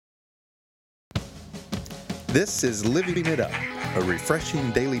This is Living It Up, a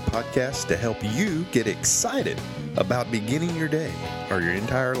refreshing daily podcast to help you get excited about beginning your day or your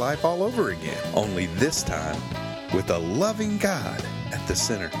entire life all over again. Only this time with a loving God at the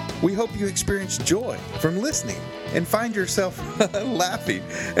center. We hope you experience joy from listening and find yourself laughing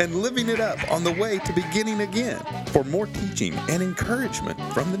and living it up on the way to beginning again. For more teaching and encouragement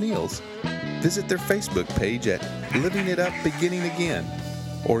from the Neals, visit their Facebook page at Living It Up Beginning Again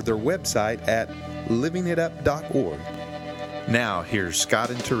or their website at livingitup.org. Now, here's Scott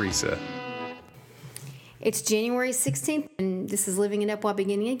and Teresa. It's January 16th, and this is Living It Up While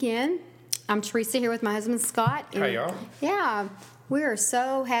Beginning Again. I'm Teresa here with my husband, Scott. And Hi, y'all. Yeah, we are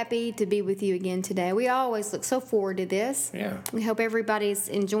so happy to be with you again today. We always look so forward to this. Yeah. We hope everybody's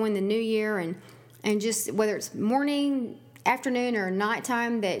enjoying the new year and just whether it's morning, afternoon, or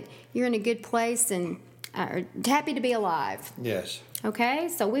nighttime, that you're in a good place and are happy to be alive. Yes, Okay,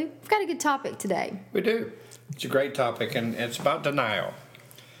 so we've got a good topic today. we do. It's a great topic, and it's about denial.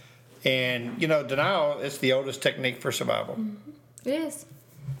 And, denial is the oldest technique for survival. It is.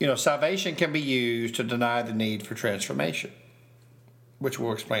 Salvation can be used to deny the need for transformation, which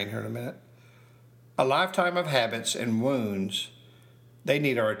we'll explain here in a minute. A lifetime of habits and wounds, they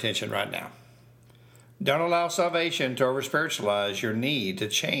need our attention right now. Don't allow salvation to over-spiritualize your need to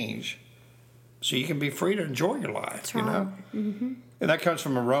change so you can be free to enjoy your life, That's right. Mm-hmm. And that comes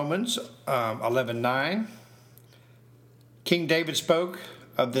from Romans 11:9. King David spoke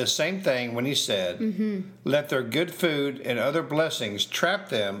of this same thing when he said, let their good food and other blessings trap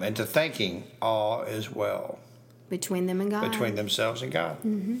them into thinking all is well Between them and God. between themselves and God.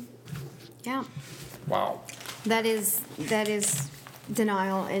 Yeah. Wow. That is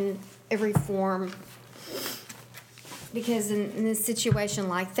denial in every form. Because in a situation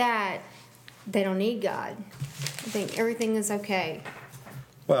like that, they don't need God. I think everything is okay.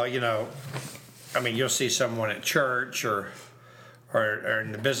 Well, you'll see someone at church or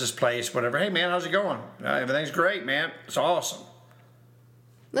in the business place, whatever. Hey, man, how's it going? Everything's great, man. It's awesome.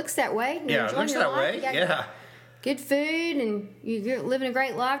 Looks that way. You're Yeah, it enjoying looks your that life. way. You got Yeah. good food, and you're living a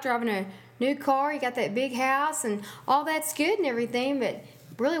great life, driving a new car. You got that big house, and all that's good and everything. But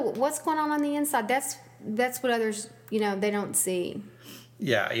really, what's going on the inside? That's what others, they don't see.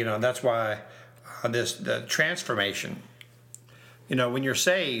 Yeah, that's why the transformation. When you're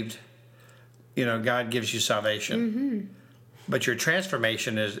saved, God gives you salvation. But your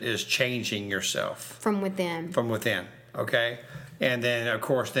transformation is changing yourself. From within. From within, okay? And then, of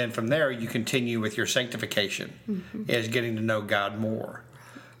course, from there, you continue with your sanctification, is getting to know God more.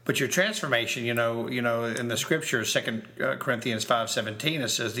 But your transformation, in the scriptures, 2 Corinthians 5:17, it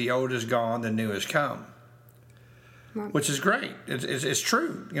says, the old is gone, the new has come. Right. Which is great. It's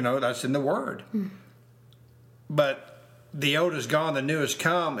true. That's in the Word. But the old is gone, the new has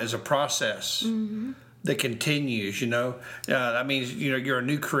come is a process that continues. That means you're a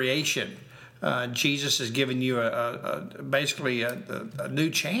new creation. Jesus has given you basically a new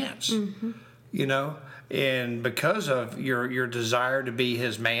chance. And because of your desire to be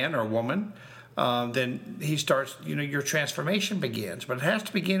His man or woman, then He starts. Your transformation begins, but it has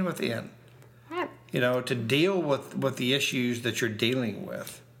to begin within. Right. To deal with the issues that you're dealing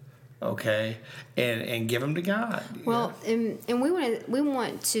with, okay, and give them to God. Well, and we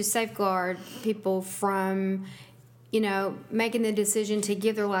want to safeguard people from, making the decision to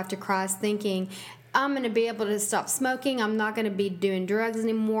give their life to Christ, thinking, I'm going to be able to stop smoking. I'm not going to be doing drugs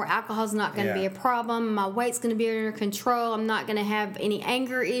anymore. Alcohol's not going to be a problem. My weight's going to be under control. I'm not going to have any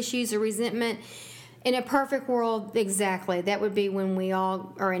anger issues or resentment. In a perfect world, exactly. That would be when we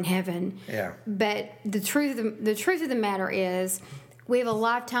all are in heaven. Yeah. But the truth of the matter is, we have a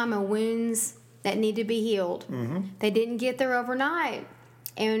lifetime of wounds that need to be healed. They didn't get there overnight.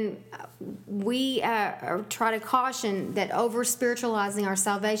 And we try to caution that over-spiritualizing our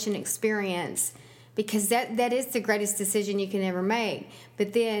salvation experience, because that is the greatest decision you can ever make.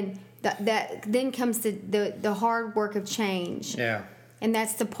 But then that then comes the hard work of change. Yeah. And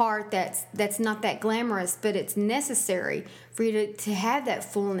that's the part that's not that glamorous, but it's necessary for you to have that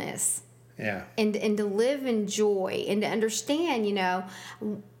fullness. Yeah. And to live in joy and to understand,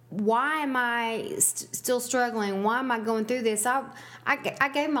 why am I still struggling? Why am I going through this? I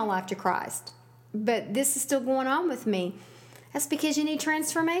gave my life to Christ, but this is still going on with me. That's because you need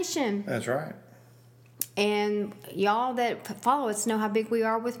transformation. That's right. And y'all that follow us know how big we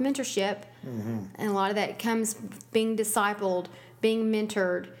are with mentorship. And a lot of that comes being discipled, being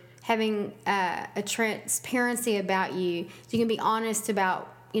mentored, having a transparency about you. So you can be honest about,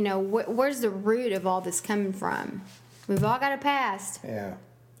 where's the root of all this coming from? We've all got a past. Yeah.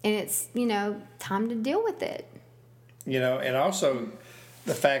 And it's, time to deal with it. And also,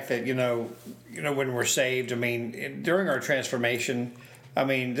 the fact that when we're saved, I mean, during our transformation, I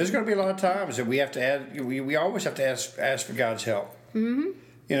mean, there's going to be a lot of times that we have to add. We always have to ask for God's help. Mm-hmm.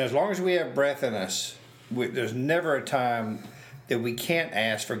 As long as we have breath in us, there's never a time that we can't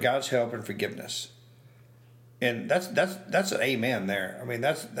ask for God's help and forgiveness. And that's an amen there. I mean,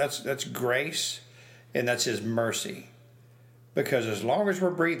 that's grace, and that's His mercy. Because as long as we're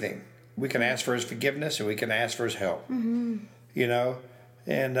breathing, we can ask for His forgiveness and we can ask for His help. Mm-hmm.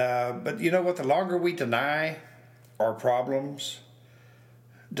 And but you know what? The longer we deny our problems,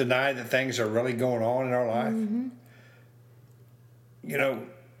 deny that things are really going on in our life, mm-hmm.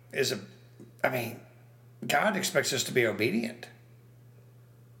 God expects us to be obedient.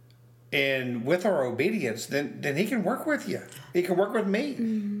 And with our obedience, then He can work with you. He can work with me.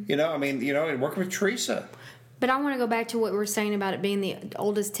 Mm-hmm. And work with Teresa. But I want to go back to what we were saying about it being the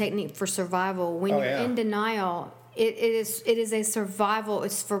oldest technique for survival. When you're in denial, it is a survival.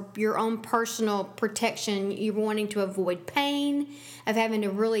 It's for your own personal protection. You're wanting to avoid pain of having to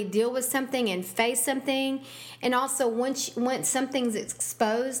really deal with something and face something. And also, once something's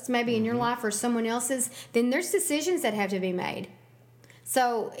exposed, maybe in your life or someone else's, then there's decisions that have to be made.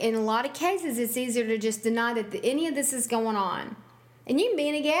 So in a lot of cases, it's easier to just deny that any of this is going on. And you can be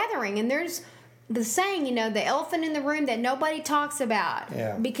in a gathering, and there's the saying, the elephant in the room that nobody talks about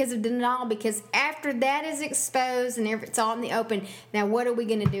because of denial, because after that is exposed and it's all in the open, now what are we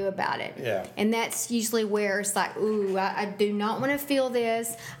going to do about it? Yeah. And that's usually where it's like, ooh, I do not want to feel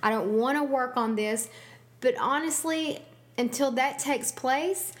this. I don't want to work on this. But honestly, until that takes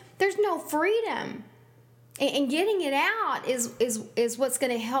place, there's no freedom. And getting it out is what's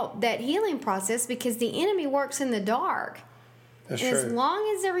going to help that healing process, because the enemy works in the dark. That's and true. As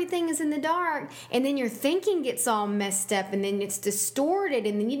long as everything is in the dark, and then your thinking gets all messed up, and then it's distorted,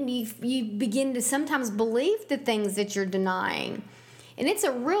 and then you begin to sometimes believe the things that you're denying. And it's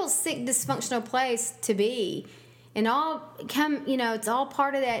a real sick, dysfunctional place to be. And it's all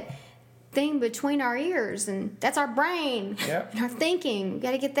part of that thing between our ears, and that's our brain, our thinking. We've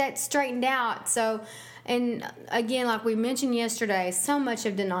got to get that straightened out. So, and again, like we mentioned yesterday, so much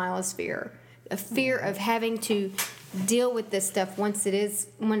of denial is fear. A fear of having to deal with this stuff when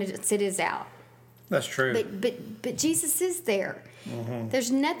it is out. That's true. But Jesus is there. Mm-hmm.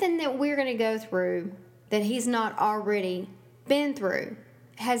 There's nothing that we're going to go through that He's not already been through,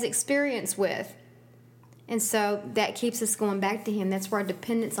 has experience with. And so that keeps us going back to Him. That's where our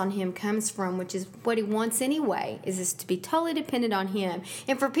dependence on Him comes from, which is what He wants anyway, is to be totally dependent on Him.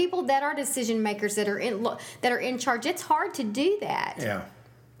 And for people that are decision makers, that are in charge, it's hard to do that. Yeah.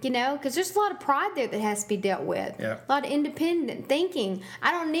 Because there's a lot of pride there that has to be dealt with. Yeah. A lot of independent thinking.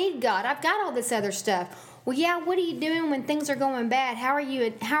 I don't need God. I've got all this other stuff. Well, yeah, what are you doing when things are going bad? How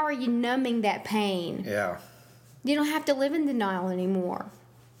are you numbing that pain? Yeah. You don't have to live in denial anymore.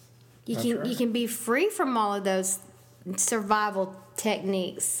 You can be free from all of those survival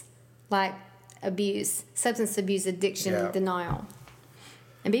techniques like abuse, substance abuse, addiction, and denial.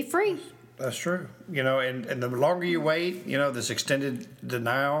 And be free. That's true. And the longer you wait, this extended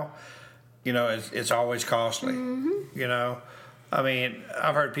denial, it's always costly. Mm-hmm. I mean,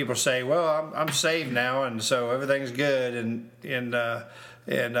 I've heard people say, well, I'm saved now, and so everything's good, and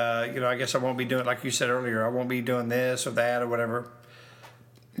I guess I won't be doing, like you said earlier, I won't be doing this or that or whatever.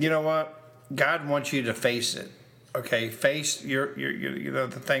 You know what? God wants you to face it. Okay, face your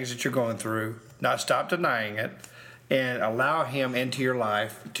the things that you're going through. Not stop denying it, and allow Him into your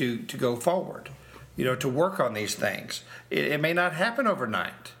life to go forward. To work on these things. It may not happen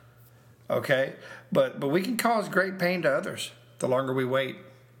overnight. Okay, but we can cause great pain to others the longer we wait.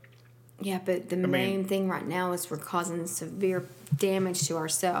 Yeah, but the main thing right now is we're causing severe damage to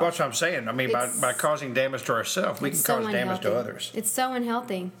ourselves. Well, that's what I'm saying. I mean, by causing damage to ourselves, we can cause damage to others. It's so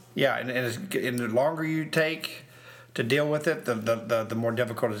unhealthy. Yeah, and the longer you take to deal with it, the more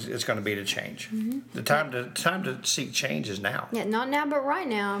difficult it's going to be to change. Mm-hmm. The time to seek change is now. Yeah, not now, but right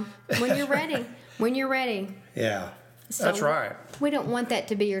now, when you're ready. When you're ready. Yeah, so that's right. We don't want that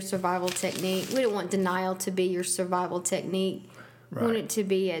to be your survival technique. We don't want denial to be your survival technique. Right. We want it to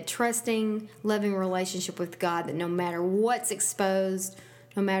be a trusting, loving relationship with God, that no matter what's exposed,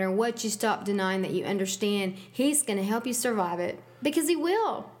 no matter what you stop denying, that you understand He's going to help you survive it, because He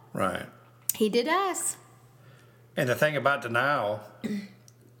will. Right. He did us. And the thing about denial,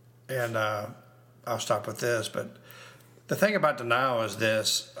 and I'll stop with this, but the thing about denial is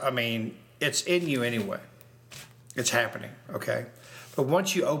this. I mean, it's in you anyway. It's happening, okay? But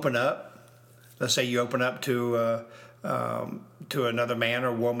once you open up, let's say you open up to another man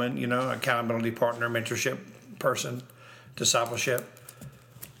or woman, accountability partner, mentorship person, discipleship.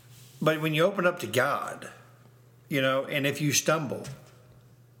 But when you open up to God, and if you stumble,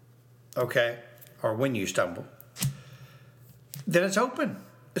 okay, or when you stumble, then it's open.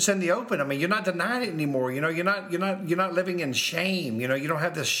 It's in the open. I mean, you're not denying it anymore. You're not living in shame. You don't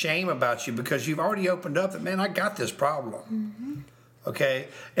have this shame about you because you've already opened up that, man, I got this problem. Mm-hmm. Okay,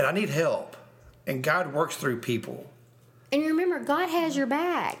 and I need help. And God works through people. And remember, God has your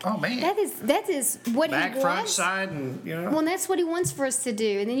back. Oh, man. That is what back, He wants. front, side, and Well, and that's what He wants for us to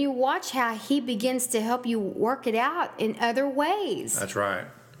do. And then you watch how He begins to help you work it out in other ways. That's right.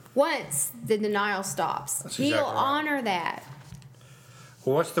 Once the denial stops, That's He'll exactly right. honor that.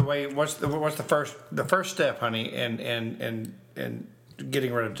 Well, what's the first step, honey, in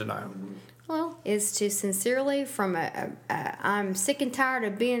getting rid of denial? Well, is to sincerely, from I'm sick and tired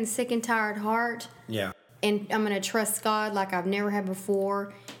of being sick and tired heart. Yeah. And I'm going to trust God like I've never had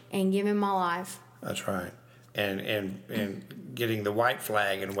before and give Him my life. That's right. And getting the white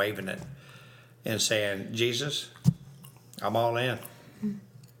flag and waving it and saying, Jesus, I'm all in.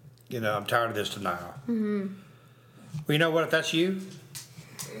 Mm-hmm. I'm tired of this denial. Mm-hmm. Well, you know what? If that's you,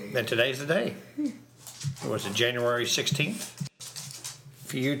 then today's the day. Was it January 16th?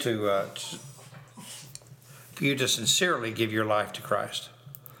 For you to sincerely give your life to Christ.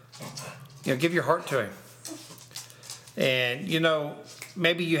 Give your heart to Him. And,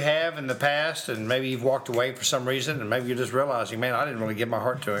 maybe you have in the past, and maybe you've walked away for some reason, and maybe you're just realizing, man, I didn't really give my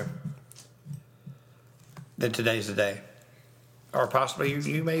heart to Him. Then today's the day. Or possibly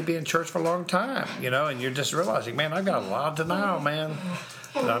you may be in church for a long time, and you're just realizing, man, I've got a lot of denial, man.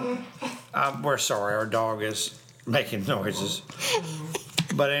 We're sorry, our dog is making noises.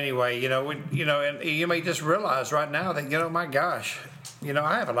 But anyway, and you may just realize right now that, my gosh,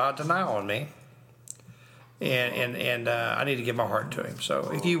 I have a lot of denial on me. And I need to give my heart to Him. So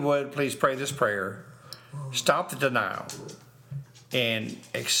if you would, please pray this prayer. Stop the denial and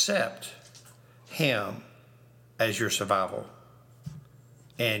accept Him as your survival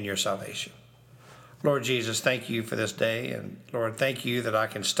and your salvation. Lord Jesus, thank You for this day. And Lord, thank You that I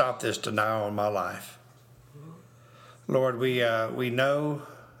can stop this denial in my life. Lord, we know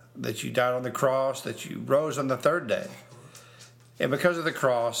that You died on the cross, that You rose on the third day. And because of the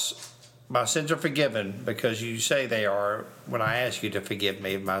cross, my sins are forgiven because You say they are when I ask You to forgive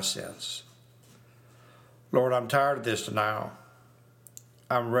me of my sins. Lord, I'm tired of this denial.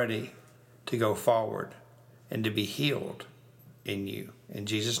 I'm ready to go forward and to be healed in You. In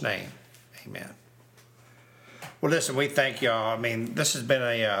Jesus' name, amen. Well, listen, we thank y'all. I mean, this has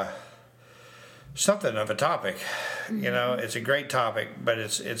been something of a topic. Mm-hmm. It's a great topic, but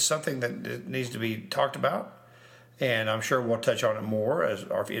it's something that needs to be talked about. And I'm sure we'll touch on it more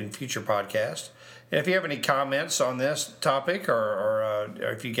in future podcasts. And if you have any comments on this topic or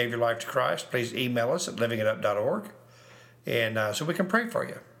if you gave your life to Christ, please email us at livingitup.org. And so we can pray for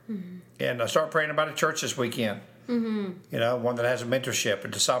you. Mm-hmm. And start praying about a church this weekend. Mm-hmm. One that has a mentorship, a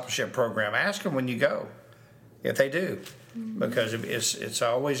discipleship program. Ask them when you go, if they do. Mm-hmm. Because it's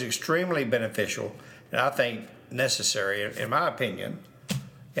always extremely beneficial and I think necessary, in my opinion.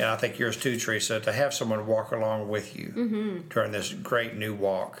 And I think yours too, Teresa, to have someone walk along with you during this great new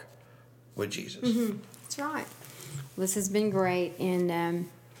walk with Jesus. Mm-hmm. That's right. This has been great. And,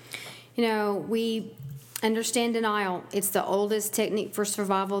 we understand denial. It's the oldest technique for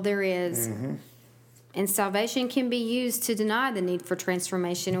survival there is. Mm-hmm. And salvation can be used to deny the need for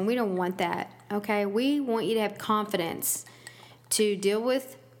transformation. And we don't want that, okay? We want you to have confidence to deal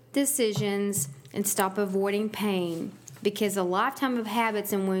with decisions and stop avoiding pain. Because a lifetime of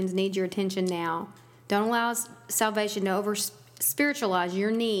habits and wounds need your attention now. Don't allow salvation to over-spiritualize your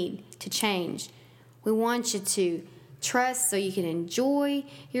need to change. We want you to trust so you can enjoy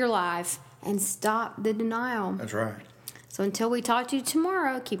your life and stop the denial. That's right. So until we talk to you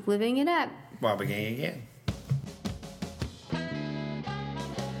tomorrow, keep living it up. While beginning again.